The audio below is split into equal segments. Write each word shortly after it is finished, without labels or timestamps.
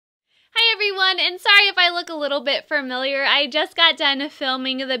everyone, and sorry if I look a little bit familiar. I just got done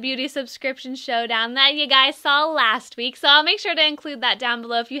filming the beauty subscription showdown that you guys saw last week, so I'll make sure to include that down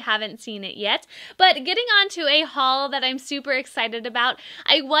below if you haven't seen it yet. But getting on to a haul that I'm super excited about.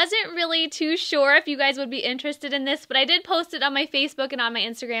 I wasn't really too sure if you guys would be interested in this, but I did post it on my Facebook and on my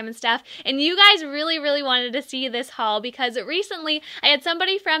Instagram and stuff, and you guys really wanted to see this haul because recently I had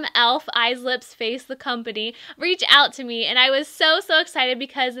somebody from e.l.f. Eyes, Lips, Face, the company, reach out to me, and I was so excited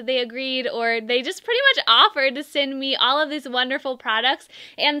because they agreed, or they just pretty much offered to send me all of these wonderful products,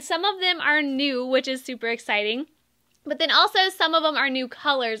 and some of them are new, which is super exciting. But then also some of them are new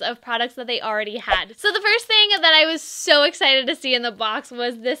colors of products that they already had. So the first thing that I was so excited to see in the box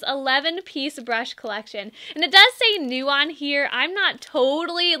was this 11-piece brush collection. And it does say new on here. I'm not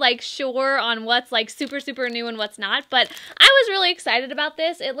totally sure on what's super new and what's not, but I was really excited about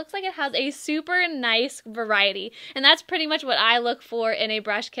this. It looks like it has a super nice variety. And that's pretty much what I look for in a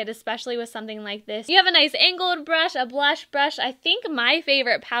brush kit, especially with something like this. You have a nice angled brush, a blush brush. I think my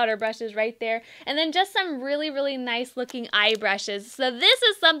favorite powder brush is right there. And then just some really nice looking eye brushes. So this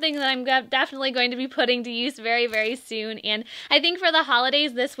is something that I'm definitely going to be putting to use very soon, and I think for the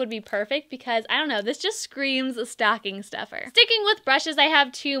holidays this would be perfect because, I don't know, this just screams a stocking stuffer. Sticking with brushes, I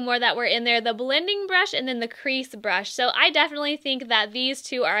have two more that were in there, the blending brush and then the crease brush. So I definitely think that these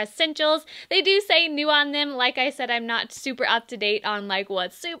two are essentials. They do say new on them. Like I said, I'm not super up to date on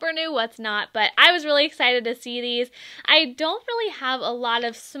what's super new, what's not, but I was really excited to see these. I don't really have a lot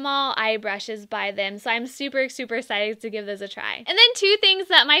of small eye brushes by them, so I'm super excited to give this a try. And then two things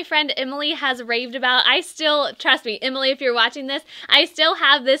that my friend Emily has raved about. I still, trust me, Emily, if you're watching this, I still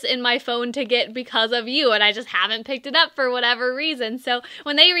have this in my phone to get because of you, and I just haven't picked it up for whatever reason. So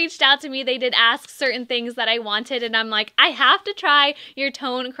when they reached out to me, they did ask certain things that I wanted, and I'm like, I have to try your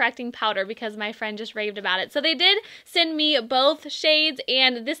tone correcting powder because my friend just raved about it. So they did send me both shades,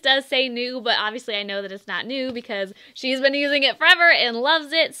 and this does say new, but obviously I know that it's not new because she's been using it forever and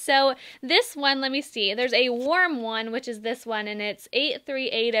loves it. So this one, let me see, there's a warm one, which is this one, and it's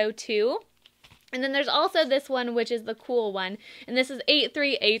 83802. And then there's also this one, which is the cool one, and this is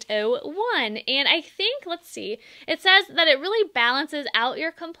 83801. And I think, let's see, it says that it really balances out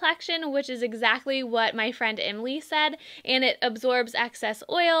your complexion, which is exactly what my friend Emily said, and it absorbs excess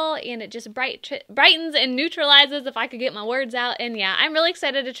oil, and it just brightens and neutralizes, if I could get my words out. And yeah, I'm really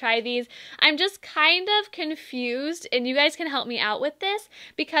excited to try these. I'm just kind of confused, and you guys can help me out with this,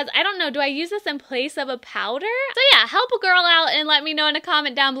 because I don't know, do I use this in place of a powder? So yeah, help a girl out and let me know in a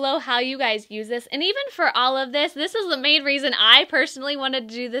comment down below how you guys use this. And even for all of this, this is the main reason I personally wanted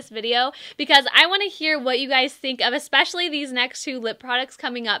to do this video, because I want to hear what you guys think of, especially these next two lip products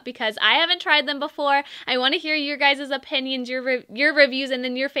coming up, because I haven't tried them before. I want to hear your guys' opinions, your reviews, and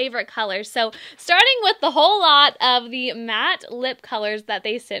then your favorite colors. So starting with the whole lot of the matte lip colors that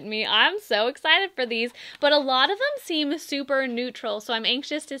they sent me, I'm so excited for these, but a lot of them seem super neutral, so I'm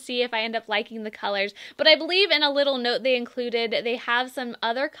anxious to see if I end up liking the colors. But I believe in a little note they included, they have some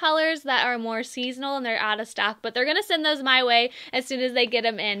other colors that are more seasonal and they're out of stock, but they're gonna send those my way as soon as they get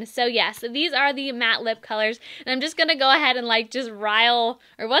them in. So yes, these are the matte lip colors, and I'm just gonna go ahead and just rile,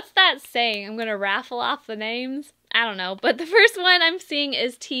 or what's that saying? I'm gonna raffle off the names? I don't know, but the first one I'm seeing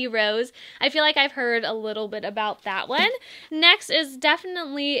is Tea Rose. I feel like I've heard a little bit about that one. Next is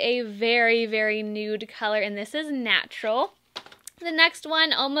definitely a very nude color, and this is Natural. The next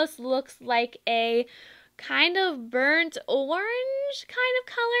one almost looks like a kind of burnt orange kind of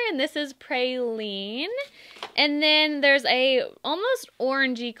color, and this is Praline. And then there's a almost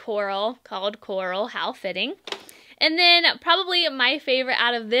orangey coral called Coral, how fitting. And then probably my favorite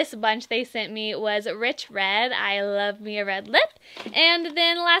out of this bunch they sent me was Rich Red. I love me a red lip. And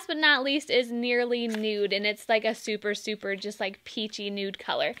then last but not least is Nearly Nude, and it's like a super just peachy nude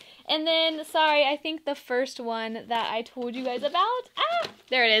color. And then, sorry, I think the first one that I told you guys about,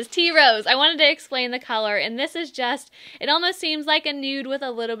 there it is, Tea Rose. I wanted to explain the color, and this is just, it almost seems like a nude with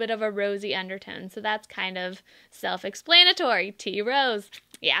a little bit of a rosy undertone, so that's kind of self-explanatory, Tea Rose.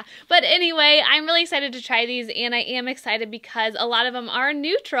 Yeah, but anyway, I'm really excited to try these, and I am excited because a lot of them are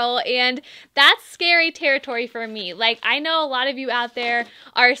neutral, and that's scary territory for me. I know a lot of you out there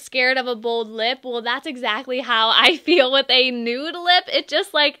are scared of a bold lip. Well, that's exactly how I feel with a nude lip. It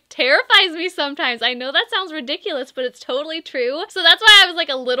just terrifies me sometimes. I know that sounds ridiculous, but it's totally true. So that's why I was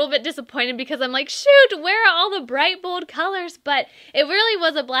a little bit disappointed, because I'm like, shoot, where are all the bright, bold colors? But it really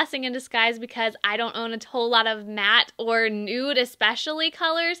was a blessing in disguise because I don't own a whole lot of matte or nude especially colors.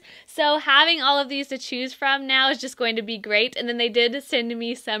 colors. So having all of these to choose from now is just going to be great. And then they did send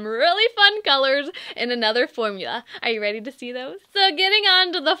me some really fun colors in another formula. Are you ready to see those? So getting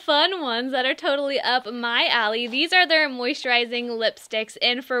on to the fun ones that are totally up my alley. These are their moisturizing lipsticks,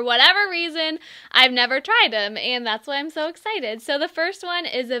 and for whatever reason, I've never tried them, and that's why I'm so excited. So the first one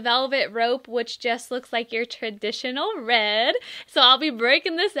is a Velvet Rope, which just looks like your traditional red. So I'll be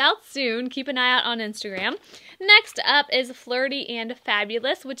breaking this out soon. Keep an eye out on Instagram. Next up is Flirty and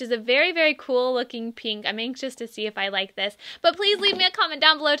Fabulous, which is a very, very cool looking pink. I'm anxious to see if I like this, but please leave me a comment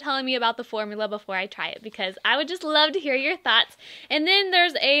down below telling me about the formula before I try it, because I would just love to hear your thoughts. And then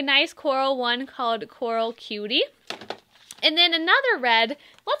there's a nice coral one called Coral Cutie. And then another red.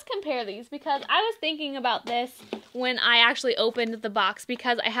 Let's compare these, because I was thinking about this when I actually opened the box,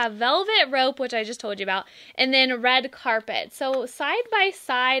 because I have Velvet Rope, which I just told you about, and then Red Carpet. So side by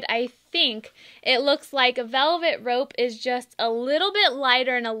side, I think it looks like Velvet Rope is just a little bit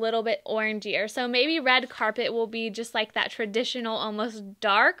lighter and a little bit orangier. So maybe Red Carpet will be just like that traditional, almost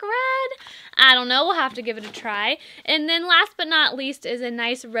dark red. I don't know. We'll have to give it a try. And then last but not least is a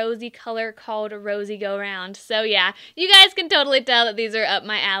nice rosy color called Rosy Go Round. So yeah, you guys can totally tell that these are up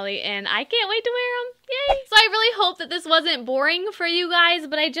my alley, and I can't wait to wear them. Yay! So I really hope that this wasn't boring for you guys,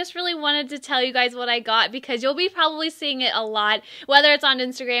 but I just really wanted to tell you guys what I got, because you'll be probably seeing it a lot, whether it's on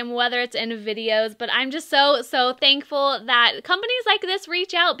Instagram, whether it's in videos. But I'm just so thankful that companies like this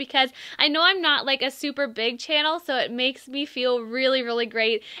reach out, because I know I'm not like a super big channel, so it makes me feel really, really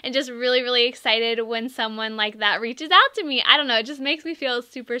great and just really, really excited when someone like that reaches out to me. I don't know, it just makes me feel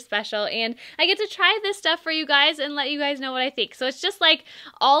super special, and I get to try this stuff for you guys and let you guys know what I think. So it's just like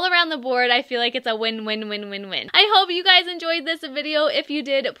all around the board, I feel like it's a win. I hope you guys enjoyed this video. If you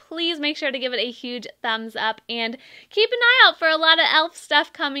did, please make sure to give it a huge thumbs up, and keep an eye out for a lot of e.l.f.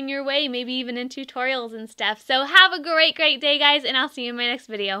 stuff coming your way, maybe even in tutorials and stuff. So have a great day, guys, and I'll see you in my next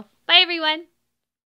video. Bye, everyone!